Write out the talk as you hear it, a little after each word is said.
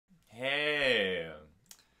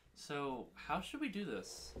how should we do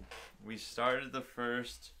this? We started the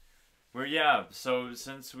first... so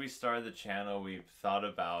since we started the channel, we've thought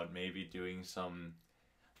about maybe doing some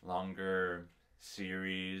longer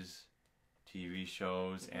series, TV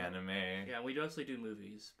shows, anime. Yeah, we mostly do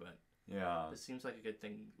movies, but yeah, this seems like a good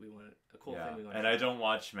thing a cool thing we want. And I don't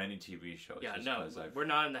watch many TV shows. Yeah, no, we're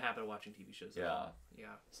not in the habit of watching TV shows at all. Yeah.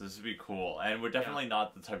 So this would be cool. And we're definitely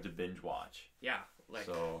not the type to binge watch. Yeah, like...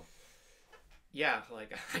 So... Yeah,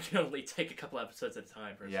 like, I can only take a couple episodes at a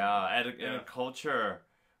time, personally. Yeah, in a culture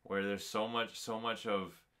where there's so much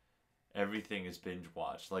of everything is binge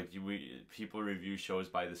watched. Like, people review shows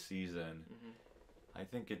by the season. I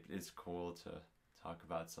think it's cool to talk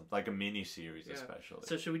about something, like a mini-series especially.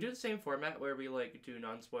 So should we do the same format where we, like, do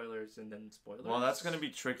non-spoilers and then spoilers? Well, that's going to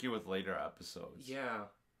be tricky with later episodes. Yeah.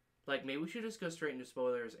 Like, maybe we should just go straight into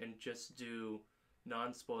spoilers and just do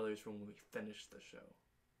non-spoilers from when we finish the show.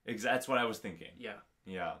 That's what I was thinking. Yeah.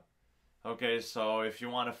 Yeah. Okay, so if you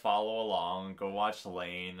want to follow along, go watch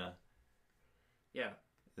Lain. Yeah.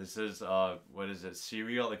 This is, what is it?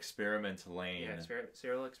 Serial Experiments Lain. Yeah,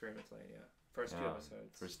 Serial Experiments Lain, yeah. First two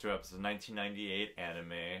episodes. First 2 episodes. 1998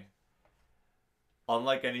 anime.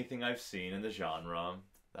 Unlike anything I've seen in the genre,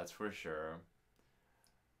 that's for sure.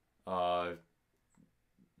 I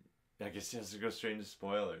guess he has to go straight into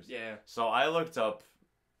spoilers. Yeah. So I looked up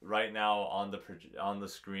right now on the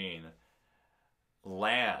screen,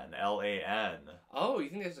 Lan, L-A-N. Oh, you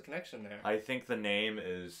think there's a connection there? I think the name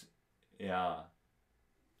is, I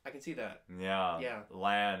can see that. Yeah. Yeah.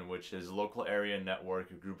 LAN, which is Local Area Network,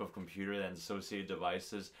 a group of computer and associated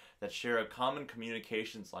devices that share a common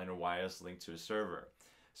communications line or wireless link to a server.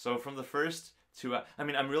 So from the first 2, I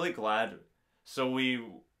mean, I'm really glad. So we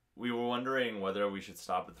were wondering whether we should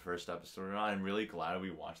stop at the first episode or not. I'm really glad we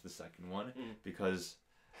watched the second one because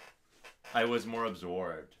I was more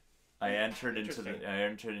absorbed. I entered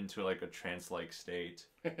into like a trance-like state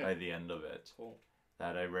by the end of it. Cool.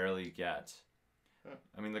 That I rarely get. Huh.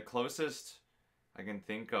 I mean, the closest I can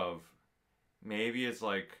think of, maybe it's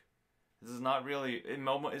like, this is not really,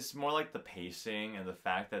 it's more like the pacing and the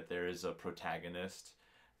fact that there is a protagonist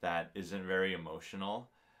that isn't very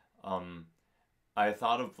emotional. I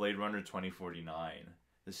thought of Blade Runner 2049,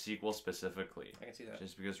 the sequel specifically. I can see that.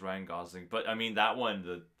 Just because Ryan Gosling, but I mean, that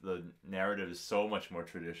one, the narrative is so much more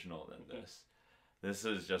traditional than this. This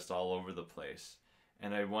is just all over the place.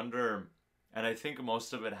 And I wonder... And I think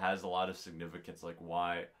most of it has a lot of significance, like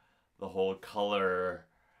why the whole color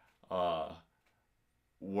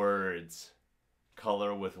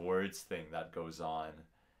with words thing that goes on.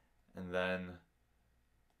 And then,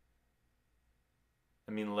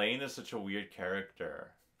 I mean, Lain is such a weird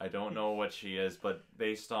character. I don't know what she is, but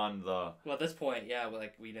based on the... Well, at this point, yeah,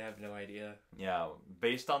 like, we have no idea. Yeah,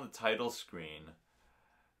 based on the title screen,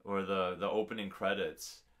 or the opening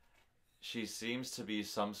credits... She seems to be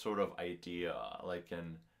some sort of idea, like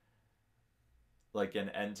an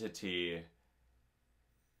entity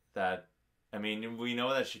that, I mean, we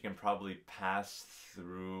know that she can probably pass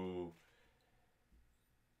through.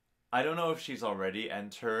 I don't know if she's already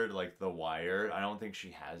entered, like, the wire. I don't think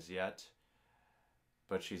she has yet.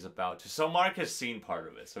 But she's about to. So Mark has seen part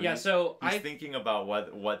of it. So yeah, he's thinking about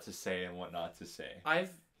what to say and what not to say.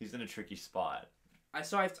 He's in a tricky spot. I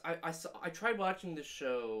tried watching this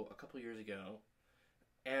show a couple years ago,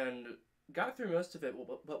 and got through most of it,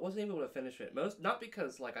 but wasn't able to finish it. Not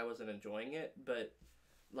because like I wasn't enjoying it, but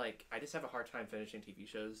like I just have a hard time finishing TV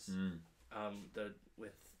shows.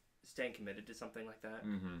 With staying committed to something like that.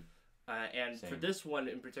 And Same. For this one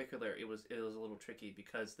in particular, it was a little tricky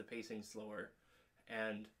because the pacing's slower,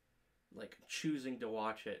 and like choosing to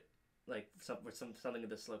watch it like something at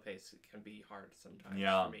the slow pace can be hard sometimes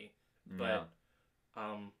for me. But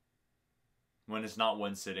when it's not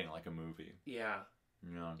one sitting like a movie. Yeah,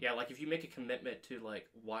 like if you make a commitment to like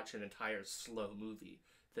watch an entire slow movie,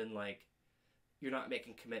 then like you're not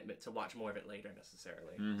making commitment to watch more of it later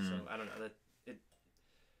necessarily. So I don't know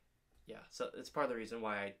so it's part of the reason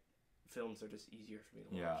why films are just easier for me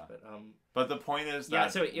to watch. But the point is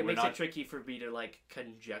that so it makes it tricky for me to like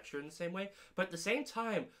conjecture in the same way. But at the same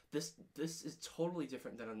time, this is totally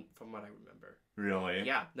different from what I remember. Really?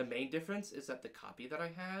 Yeah. The main difference is that the copy that I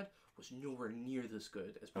had was nowhere near this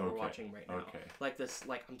good as what we're watching right now. Okay. Like this,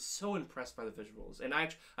 like I'm so impressed by the visuals, and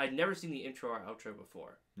I'd never seen the intro or outro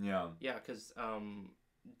before. Yeah. Yeah, because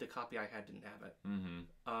the copy I had didn't have it.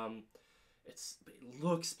 It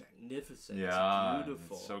looks magnificent. Yeah, it's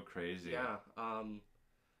beautiful. It's so crazy. Yeah,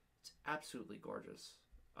 it's absolutely gorgeous.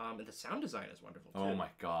 And the sound design is wonderful too. Oh my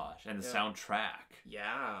gosh, and the soundtrack.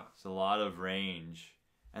 Yeah, it's a lot of range.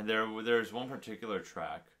 And there's one particular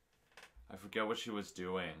track, I forget what she was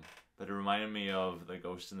doing, but it reminded me of the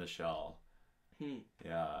Ghost in the Shell.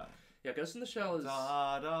 Yeah. Yeah, Ghost in the Shell is the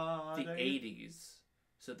 80s.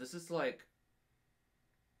 So this is like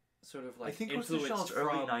sort of like I think Ghost in the Shell is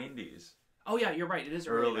early 90s. Oh yeah, you're right. It is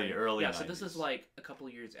early 90s. Yeah, 90s. so this is like a couple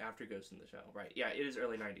years after Ghost in the Shell, right? Yeah, it is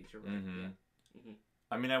early 90s. You're right. Yeah.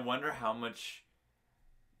 I mean, I wonder how much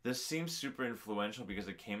this seems super influential because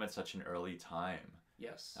it came at such an early time.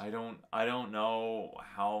 Yes. I don't know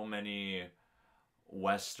how many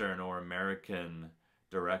Western or American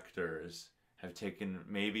directors have taken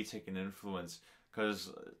influence,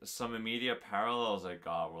 because some immediate parallels I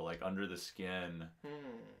got were like Under the Skin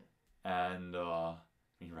and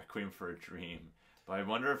Requiem for a Dream. But I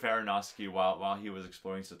wonder if Aronofsky, while he was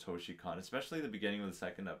exploring Satoshi Kon, especially the beginning of the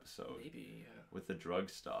second episode, maybe with the drug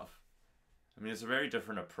stuff. I mean, it's a very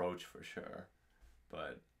different approach for sure,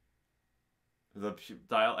 but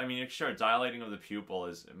dilating of the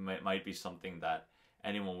pupil might be something that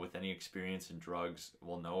anyone with any experience in drugs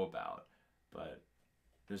will know about, but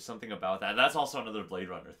there's something about that. That's also another Blade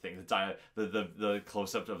Runner thing. The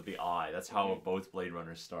close up of the eye. That's how both Blade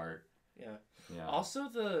Runners start. Yeah. Yeah. Also,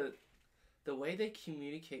 the way they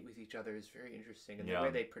communicate with each other is very interesting, and the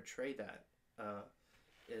way they portray that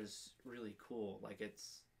is really cool. Like,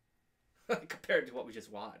 it's compared to what we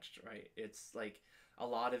just watched, right? It's like a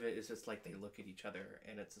lot of it is just like they look at each other,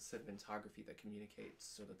 and it's a cinematography that communicates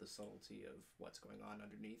sort of the subtlety of what's going on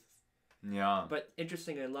underneath. Yeah. But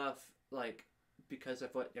interesting enough, like, because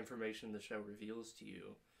of what information the show reveals to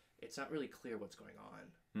you, it's not really clear what's going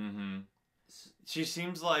on. Mm-hmm. She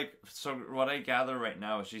seems like, so what I gather right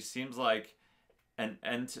now, she seems like, and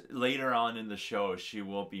later on in the show, she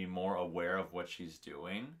will be more aware of what she's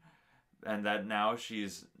doing, and that now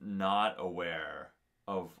she's not aware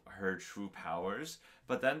of her true powers.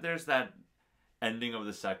 But then there's that ending of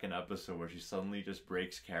the second episode where she suddenly just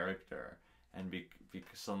breaks character and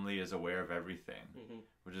suddenly is aware of everything,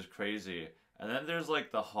 which is crazy. And then there's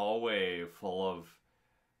like the hallway full of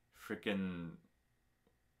freaking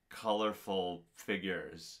colorful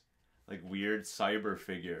figures, like weird cyber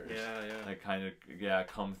figures. That kind of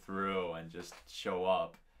come through and just show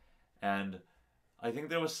up. And I think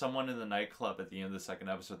there was someone in the nightclub at the end of the second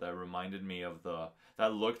episode that reminded me of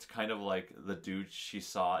that looked kind of like the dude she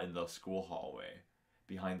saw in the school hallway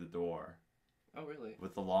behind the door. Oh, really?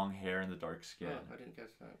 With the long hair and the dark skin. Oh, I didn't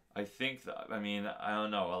guess that. I think I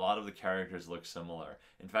don't know. A lot of the characters look similar.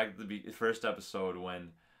 In fact, the first episode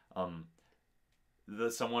when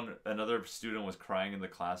another student was crying in the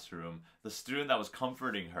classroom, the student that was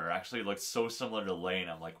comforting her actually looked so similar to Lane.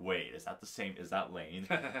 I'm like, wait, is that the same? Is that Lane?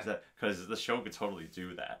 Because the show could totally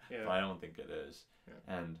do that, but I don't think it is.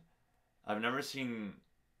 And I've never seen.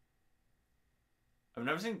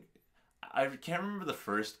 I can't remember the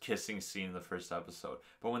first kissing scene in the first episode,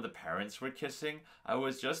 but when the parents were kissing, I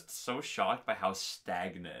was just so shocked by how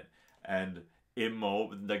stagnant and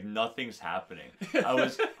immobile, like nothing's happening.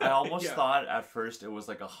 I almost thought at first it was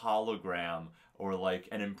like a hologram or like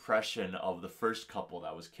an impression of the first couple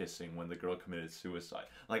that was kissing when the girl committed suicide.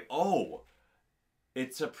 Like, oh,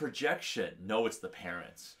 it's a projection. No, it's the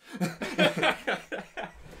parents.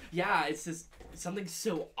 Yeah, it's just something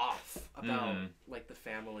so off about like the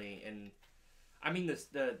family, and I mean the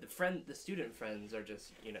student friends are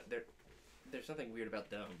just, there's something weird about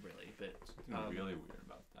them, really, but really weird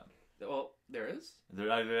about them. Well, there is.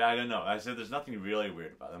 I don't know. I said there's nothing really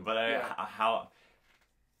weird about them, but how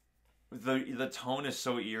the tone is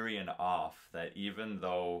so eerie and off that even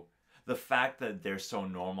though the fact that they're so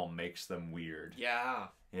normal makes them weird. Yeah.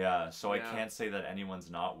 Yeah. So I can't say that anyone's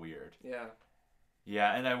not weird. Yeah.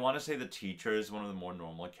 Yeah, and I want to say the teacher is one of the more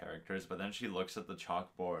normal characters, but then she looks at the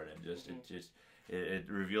chalkboard and it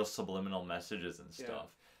reveals subliminal messages and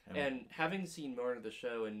stuff. And having seen more of the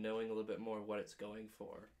show and knowing a little bit more what it's going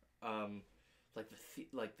for, like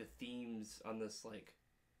the themes on this like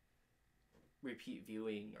repeat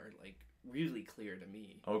viewing are like really clear to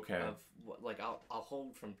me. Okay. Of what, like I'll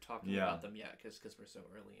hold from talking about them yet because we're so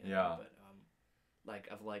early in. Yeah. But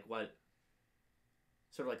what.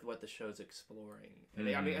 Sort of like what the show's exploring. And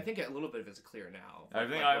I mean, I think a little bit of it's clear now. I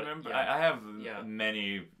think I remember. I have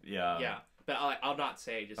many. Yeah. Yeah, but I'll not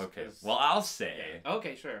say just. Okay. Well, I'll say. Yeah.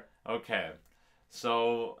 Okay, sure. Okay,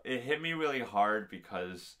 so it hit me really hard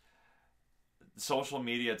because social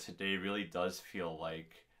media today really does feel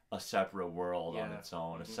like a separate world on its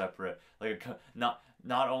own, a separate not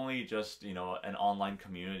only just an online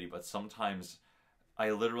community, but sometimes I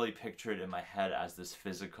literally picture it in my head as this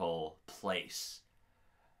physical place.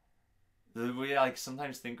 We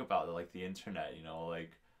sometimes think about it, like the internet,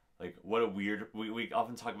 like what a weird. We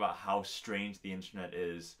often talk about how strange the internet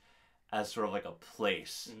is, as sort of like a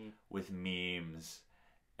place with memes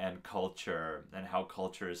and culture and how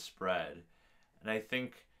culture is spread, And I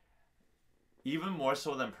think even more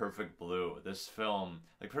so than Perfect Blue, this film,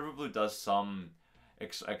 like Perfect Blue does some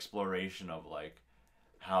exploration of like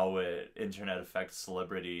how internet affects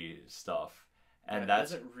celebrity stuff. And It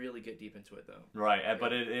doesn't really get deep into it though. Right,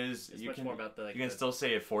 but it is. It's you much can more about you can still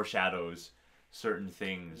say it foreshadows certain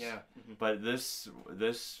things. Yeah. But this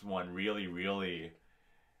one really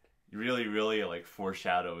like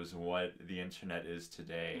foreshadows what the internet is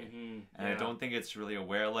today, and I don't think it's really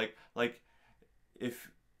aware. Like if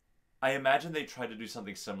I imagine they try to do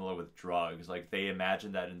something similar with drugs, like they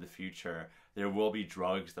imagine that in the future there will be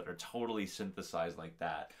drugs that are totally synthesized like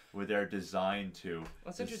that, where they're designed to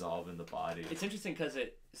dissolve in the body. It's interesting because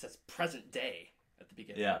it says present day at the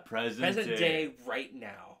beginning. Yeah, present day right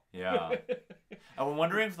now. Yeah. I'm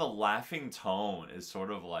wondering if the laughing tone is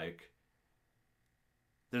sort of like,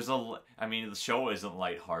 I mean, the show isn't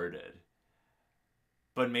lighthearted,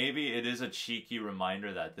 but maybe it is a cheeky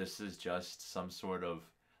reminder that this is just some sort of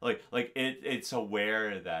it's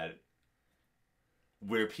aware that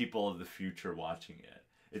we're people of the future watching it.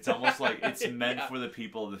 It's almost like it's meant for the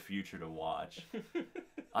people of the future to watch.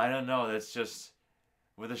 I don't know. That's just,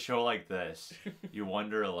 with a show like this, you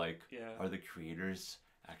wonder like, are the creators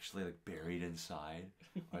actually like buried inside?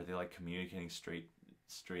 Are they like communicating straight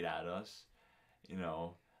at us? You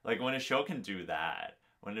know, like when a show can do that,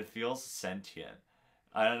 when it feels sentient.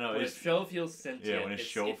 I don't know. When a show feels sentient, when a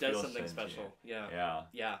show it does feels something sentient. special.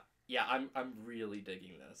 Yeah. I'm really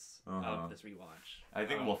digging this. This rewatch. I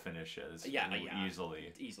think we'll finish it.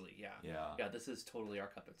 Easily. Easily, yeah. Yeah, this is totally our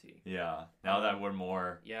cup of tea. Yeah. Now that we're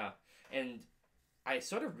more. Yeah, and I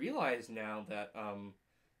sort of realize now that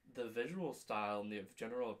the visual style and the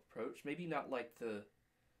general approach, maybe not like the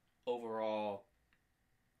overall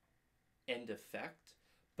end effect,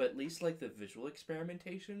 but at least like the visual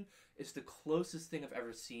experimentation is the closest thing I've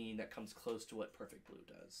ever seen that comes close to what Perfect Blue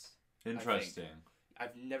does. Interesting.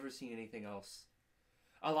 I've never seen anything else.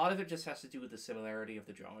 A lot of it just has to do with the similarity of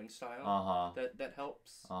the drawing style that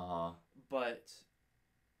helps. But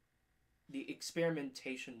the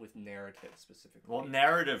experimentation with narrative specifically. Well,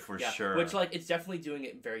 narrative for sure. Which, like, it's definitely doing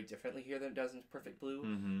it very differently here than it does in Perfect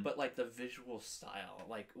Blue. But, like, the visual style,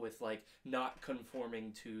 like, with, like, not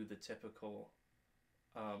conforming to the typical,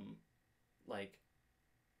 like...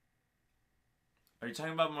 Are you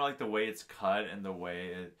talking about more, like, the way it's cut and the way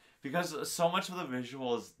it... Because so much of the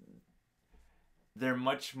visuals, they're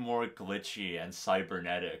much more glitchy and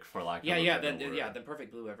cybernetic, for lack of a better word. Than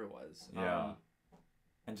Perfect Blue ever was. Yeah.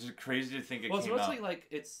 And it's just crazy to think it came out... Well, it's mostly, like,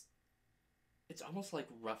 it's almost, like,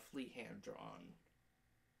 roughly hand-drawn.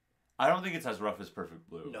 I don't think it's as rough as Perfect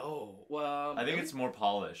Blue. No. Well, I think it's more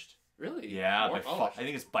polished. Really? Yeah, I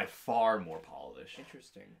think it's by far more polished.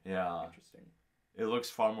 Interesting. Yeah. Interesting. It looks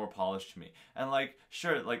far more polished to me. And, like,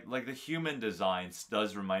 sure, like the human design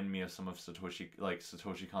does remind me of some of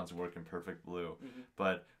Satoshi Kon's work in Perfect Blue.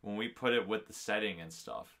 But when we put it with the setting and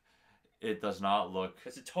stuff, it does not look...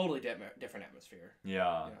 It's a totally different atmosphere.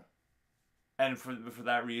 Yeah. And for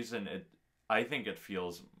that reason, I think it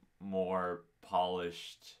feels more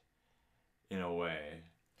polished in a way.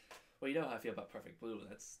 Well, you know how I feel about Perfect Blue.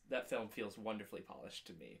 That film feels wonderfully polished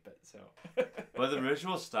to me, but so... But the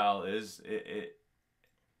visual style is...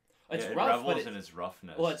 It rough, revels in its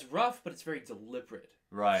roughness. Well, it's rough, but it's very deliberate.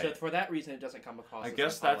 Right. So for that reason, it doesn't come across as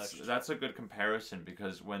guess unpolished. that's a good comparison,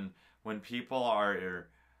 because when people are...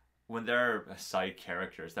 When they're side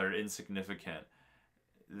characters that are insignificant,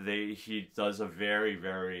 he does a very,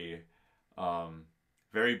 very...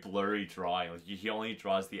 very blurry drawing. Like, he only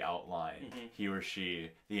draws the outline. He or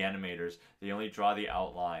she, the animators, they only draw the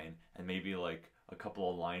outline and maybe like a couple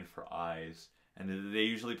of lines for eyes, and they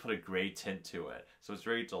usually put a gray tint to it. So it's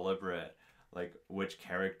very deliberate, like which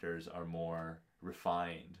characters are more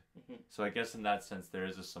refined. So I guess in that sense there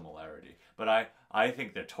is a similarity, but I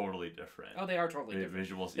think they're totally different. Oh, they are totally different.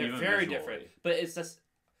 Visuals, they're even very visually. different. But it's just,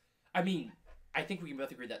 I mean, I think we can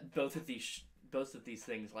both agree that both of these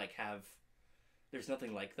things like have. There's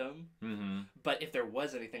nothing like them. But if there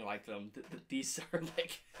was anything like them, these are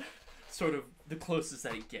like sort of the closest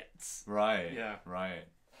that it gets. Right. Yeah. Right.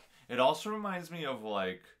 It also reminds me of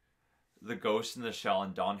like the Ghost in the Shell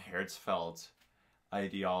and Don Hertzfeldt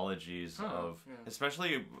ideologies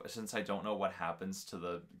especially since I don't know what happens to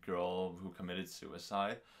the girl who committed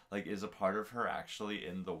suicide. Like, is a part of her actually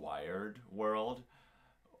in the Wired world?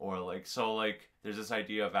 Or like, so like there's this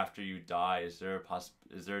idea of after you die, is there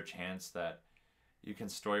a chance that you can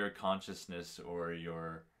store your consciousness or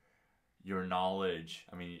your knowledge?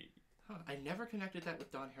 I mean... I never connected that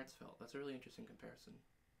with Don Hertzfeldt. That's a really interesting comparison.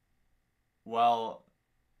 Well,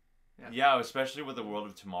 yeah, especially with the World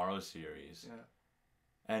of Tomorrow series. Yeah.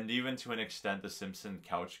 And even to an extent, the Simpson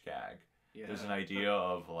couch gag. Yeah. There's an idea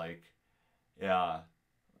of like, yeah,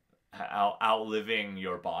 outliving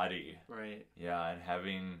your body. Right. Yeah, and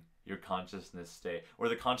having your consciousness stay, or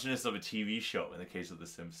the consciousness of a TV show in the case of The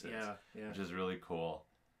Simpsons. Yeah. Yeah. Which is really cool.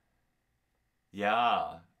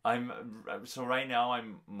 Yeah, so right now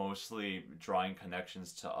I'm mostly drawing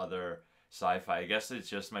connections to other sci-fi. I guess it's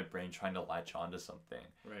just my brain trying to latch onto something.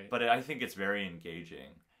 Right. But I think it's very engaging.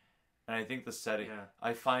 And I think the setting, Yeah.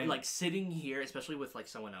 I find... Like, sitting here, especially with, like,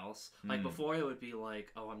 someone else, like, before it would be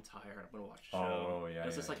like, oh, I'm tired, I'm gonna watch a show. Oh, yeah,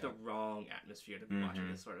 It's just, like, the wrong atmosphere to be watching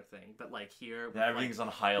this sort of thing. But, like, here... with, everything's like,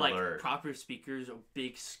 on high alert. Like, proper speakers, a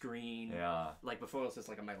big screen. Yeah. Like, before it was just,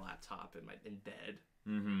 like, on my laptop in bed.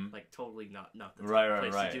 Mm-hmm. Like, totally not the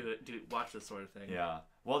place to watch this sort of thing. Yeah.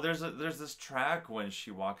 Well, there's this track when she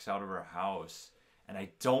walks out of her house, and I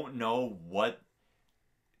don't know what...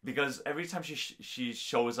 Because every time she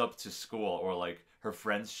shows up to school, or like her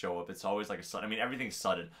friends show up, it's always like a sudden. I mean, everything's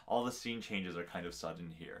sudden. All the scene changes are kind of sudden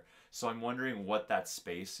here. So I'm wondering what that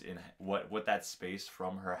space what that space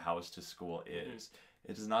from her house to school is.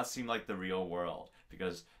 It does not seem like the real world,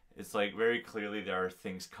 because it's like very clearly there are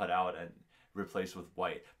things cut out and replaced with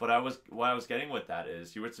white. But what I was getting with that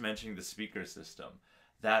is, you were mentioning the speaker system.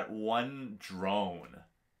 That one drone,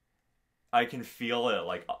 I can feel it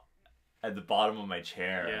like at the bottom of my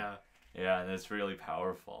chair. Yeah. Yeah, and it's really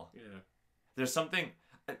powerful. Yeah. There's something...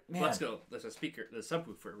 Man. Let's go. There's a speaker, the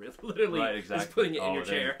subwoofer, literally Right, exactly. is putting it in your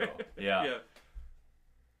there chair. you go. Yeah. Yeah.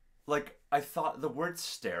 Like, I thought the word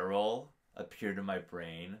sterile appeared in my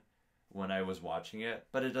brain when I was watching it,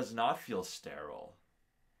 but it does not feel sterile.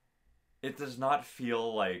 It does not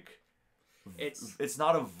feel like... It's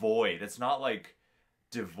not a void. It's not like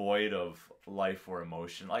devoid of life or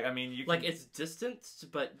emotion. Like, I mean, you can... Like, it's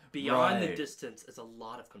distanced, but beyond the distance is a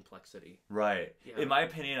lot of complexity. Right. Yeah. In my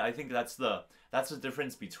opinion, I think that's the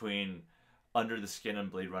difference between Under the Skin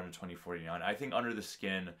and Blade Runner 2049. I think Under the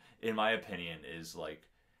Skin, in my opinion, is like,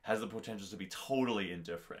 has the potential to be totally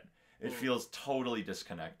indifferent. It feels totally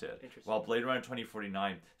disconnected. While Blade Runner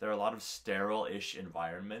 2049, there are a lot of sterile-ish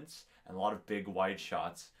environments and a lot of big wide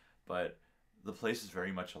shots, but the place is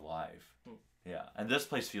very much alive. Yeah, and this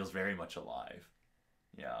place feels very much alive.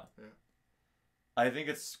 Yeah. I think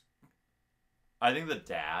the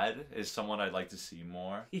dad is someone I'd like to see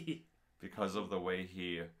more because of the way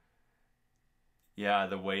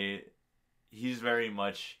he's very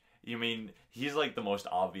much, he's like the most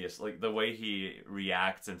obvious, like the way he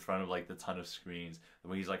reacts in front of like the ton of screens, the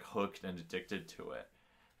way he's like hooked and addicted to it.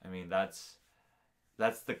 I mean, that's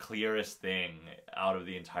the clearest thing out of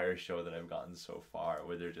the entire show that I've gotten so far,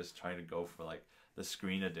 where they're just trying to go for like the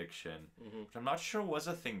screen addiction, which I'm not sure was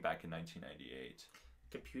a thing back in 1998.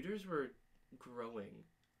 Computers were growing.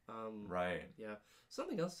 Right. Yeah.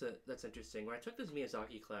 Something else that's interesting, when I took this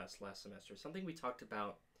Miyazaki class last semester, something we talked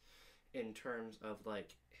about in terms of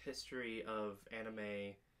like history of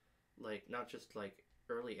anime, like not just like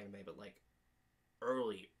early anime, but like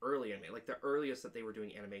early anime, like the earliest that they were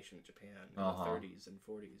doing animation in Japan in the 30s and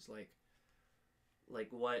 40s,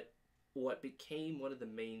 like what became one of the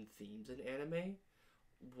main themes in anime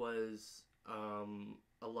was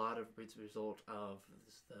a lot of its result of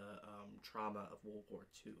the trauma of World War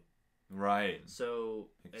II. Right. So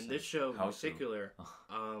in this show in particular,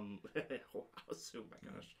 oh my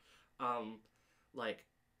gosh, like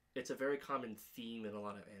it's a very common theme in a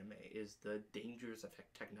lot of anime is the dangers of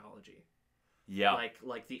technology. Yeah.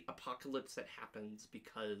 Like the apocalypse that happens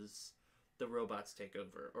because the robots take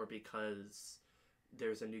over, or because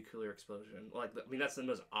there's a nuclear explosion. Like, I mean, that's the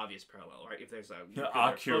most obvious parallel, right? If there's a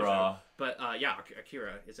nuclear explosion. But yeah,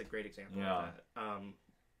 Akira is a great example of that.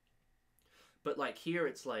 But like here,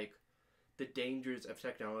 it's like the dangers of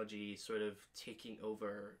technology sort of taking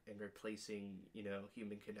over and replacing,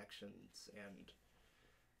 human connections. And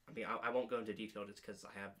I mean, I won't go into detail just because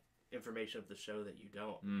I have information of the show that you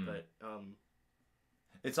don't. But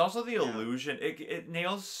it's also the illusion. It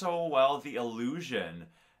nails so well the illusion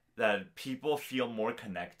that people feel more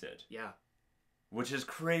connected. Yeah. Which is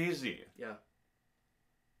crazy. Yeah.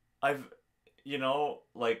 I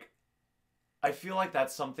feel like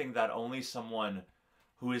that's something that only someone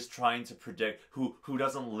who is trying to predict, who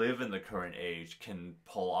doesn't live in the current age, can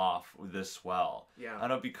pull off this well. Yeah. I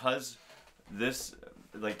know, because this,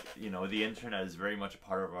 the internet is very much a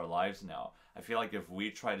part of our lives now. I feel like if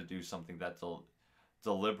we try to do something that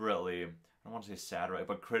deliberately, I don't want to say satirize,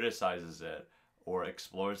 but criticizes it or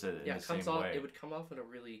explores it in the same way. It would come off in a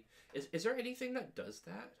really... Is there anything that does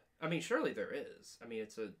that? I mean, surely there is. I mean,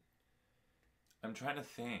 I'm trying to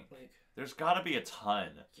think. Like, there's got to be a ton.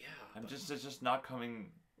 Yeah. It's just not coming...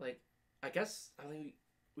 Like, I guess,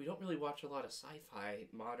 we don't really watch a lot of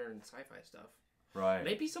modern sci-fi stuff. Right.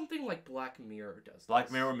 Maybe something like Black Mirror does. Black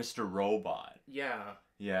this. Mirror, Mr. Robot. Yeah.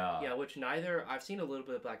 Yeah. Yeah, which neither... I've seen a little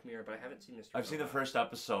bit of Black Mirror, but I haven't seen Mr. Robot. I've seen the first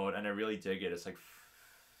episode, and I really dig it. It's like...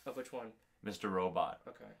 Of which one? Mr. Robot.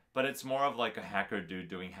 Okay. But it's more of like a hacker dude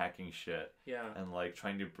doing hacking shit. Yeah. And like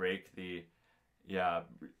trying to break the... Yeah,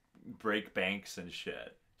 break banks and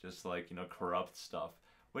shit. Just like, you know, corrupt stuff.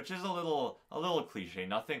 Which is a little cliche.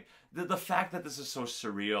 Nothing... The fact that this is so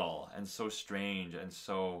surreal and so strange and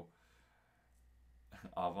so...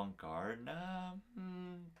 avant-garde?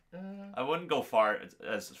 I wouldn't go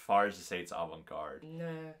as far as to say it's avant-garde.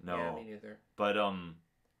 Nah. No. Yeah, me neither. But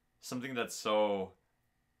something that's so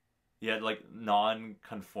like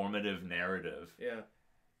non-conformative narrative. Yeah.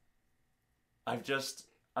 I'm just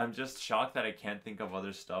shocked that I can't think of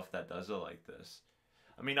other stuff that does it like this.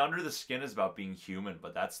 I mean, Under the Skin is about being human,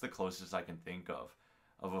 but that's the closest I can think of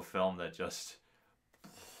a film that just...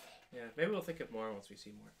 Yeah, maybe we'll think of more once we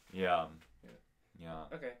see more. Yeah. Yeah. Yeah.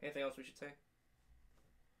 Okay, anything else we should say?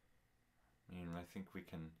 I mean, I think we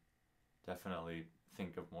can definitely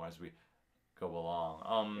think of more as we go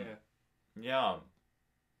along. Yeah.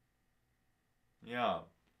 Yeah.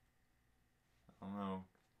 I don't know.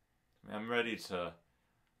 I mean, I'm ready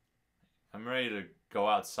to go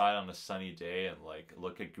outside on a sunny day and like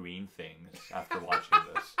look at green things after watching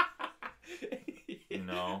this. You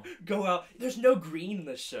know? Go out. There's no green in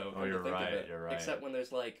this show. Oh, you're right. You're right. Except when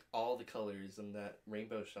there's like all the colors in that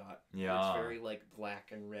rainbow shot. Yeah. It's very like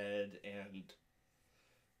black and red and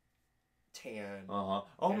tan. Oh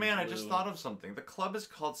man, blue. I just thought of something. The club is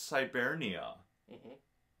called Cybernia.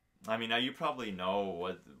 I mean, now you probably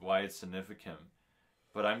know why it's significant.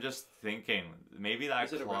 But I'm just thinking, maybe that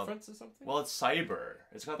club... Is it a reference to something? Well, it's cyber.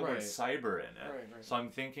 It's got the word cyber in it. Right. So I'm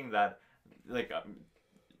thinking that, like,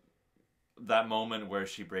 that moment where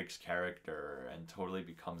she breaks character and totally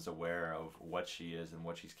becomes aware of what she is and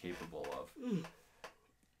what she's capable of.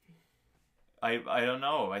 I don't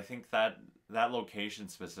know. I think that location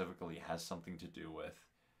specifically has something to do with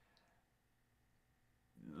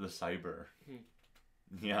the cyber.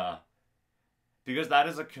 Yeah. Because that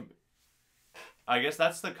is I guess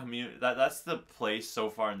that's the that's the place so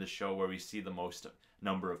far in the show where we see the most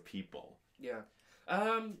number of people. Yeah.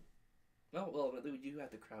 Well, we do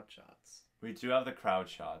have the crowd shots. We do have the crowd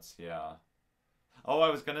shots, yeah. Oh, I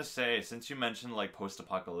was gonna say, since you mentioned like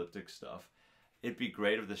post-apocalyptic stuff, it'd be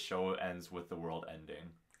great if the show ends with the world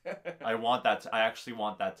ending. I actually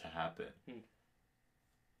want that to happen.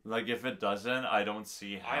 Like, if it doesn't, I don't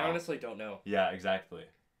see how. I honestly don't know. Yeah, exactly.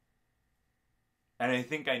 And I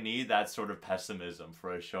think I need that sort of pessimism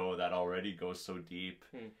for a show that already goes so deep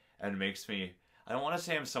and makes me... I don't want to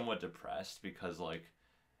say I'm somewhat depressed because, like,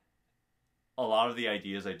 a lot of the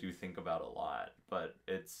ideas I do think about a lot, but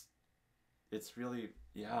it's really...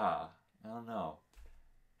 Yeah, I don't know.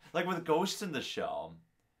 Like, with Ghost in the Shell,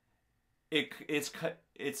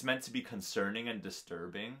 it's meant to be concerning and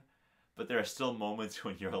disturbing, but there are still moments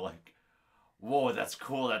when you're like, whoa, that's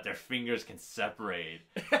cool that their fingers can separate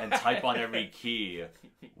and type on every key.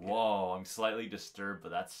 Whoa, I'm slightly disturbed,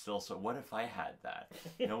 but that's still so... What if I had that?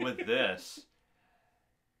 You know, with this,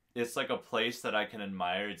 it's like a place that I can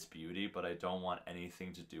admire its beauty, but I don't want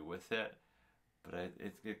anything to do with it. But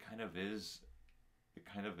it kind of is... It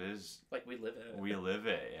kind of is... Like we live it. We live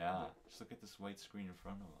it, yeah. Just look at this white screen in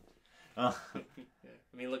front of us. Yeah.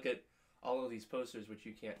 I mean, look at all of these posters, which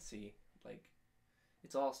you can't see. Like...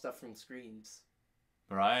 It's all stuff from screens.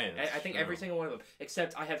 Right. I think every single one of them.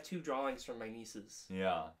 Except I have 2 drawings from my nieces.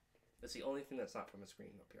 Yeah. That's the only thing that's not from a screen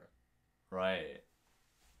up here. Right.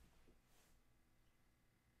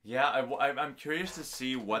 Yeah, I'm curious to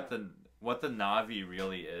see what the Na'vi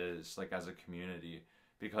really is, like, as a community.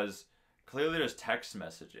 Because clearly there's text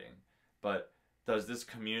messaging. But does this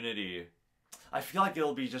community... I feel like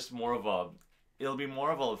it'll be just more of a... It'll be more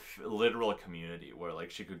of a literal community where, like,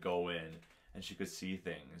 she could go in... And she could see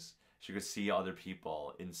things. She could see other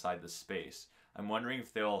people inside the space. I'm wondering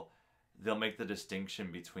if they'll make the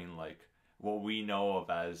distinction between like what we know of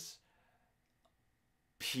as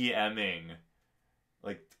PMing,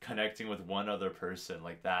 like connecting with one other person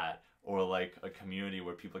like that, or like a community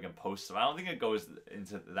where people can post them. I don't think it goes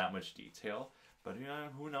into that much detail, but you know,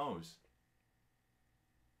 who knows?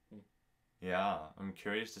 Yeah, I'm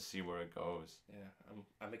curious to see where it goes. Yeah,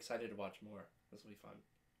 I'm excited to watch more. This will be fun.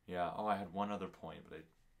 Yeah. Oh, I had one other point, but I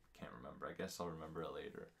can't remember. I guess I'll remember it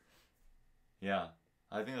later. Yeah.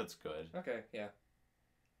 I think that's good. Okay, yeah.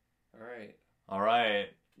 All right.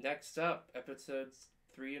 Next up, episodes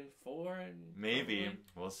 3 and 4 and... Maybe.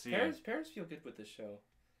 We'll see. Parents feel good with this show.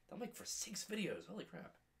 I'm like for 6 videos. Holy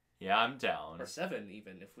crap. Yeah, I'm down. Or 7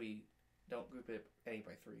 even, if we don't group it any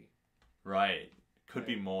by 3. Right. Could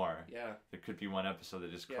be more. Yeah. There could be one episode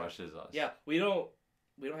that just crushes us. Yeah, we don't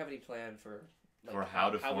have any plan for how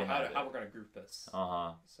we're gonna group this.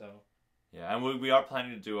 So. Yeah, and we are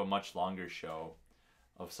planning to do a much longer show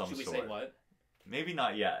of some sort. Should we say what? Maybe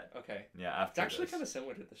not yet. Okay. Yeah, after it's actually kind of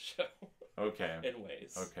similar to the show. Okay. In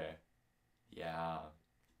ways. Okay. Yeah.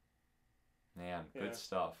 Man, good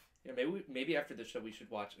stuff. Yeah, maybe after the show we should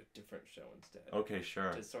watch a different show instead. Okay,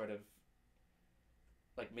 sure. To sort of,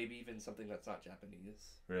 like, maybe even something that's not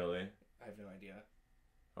Japanese. Really? I have no idea.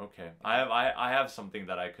 Okay. I have something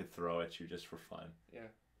that I could throw at you just for fun. Yeah.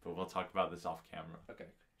 But we'll talk about this off camera. Okay.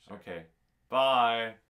 Sure. Okay. Bye.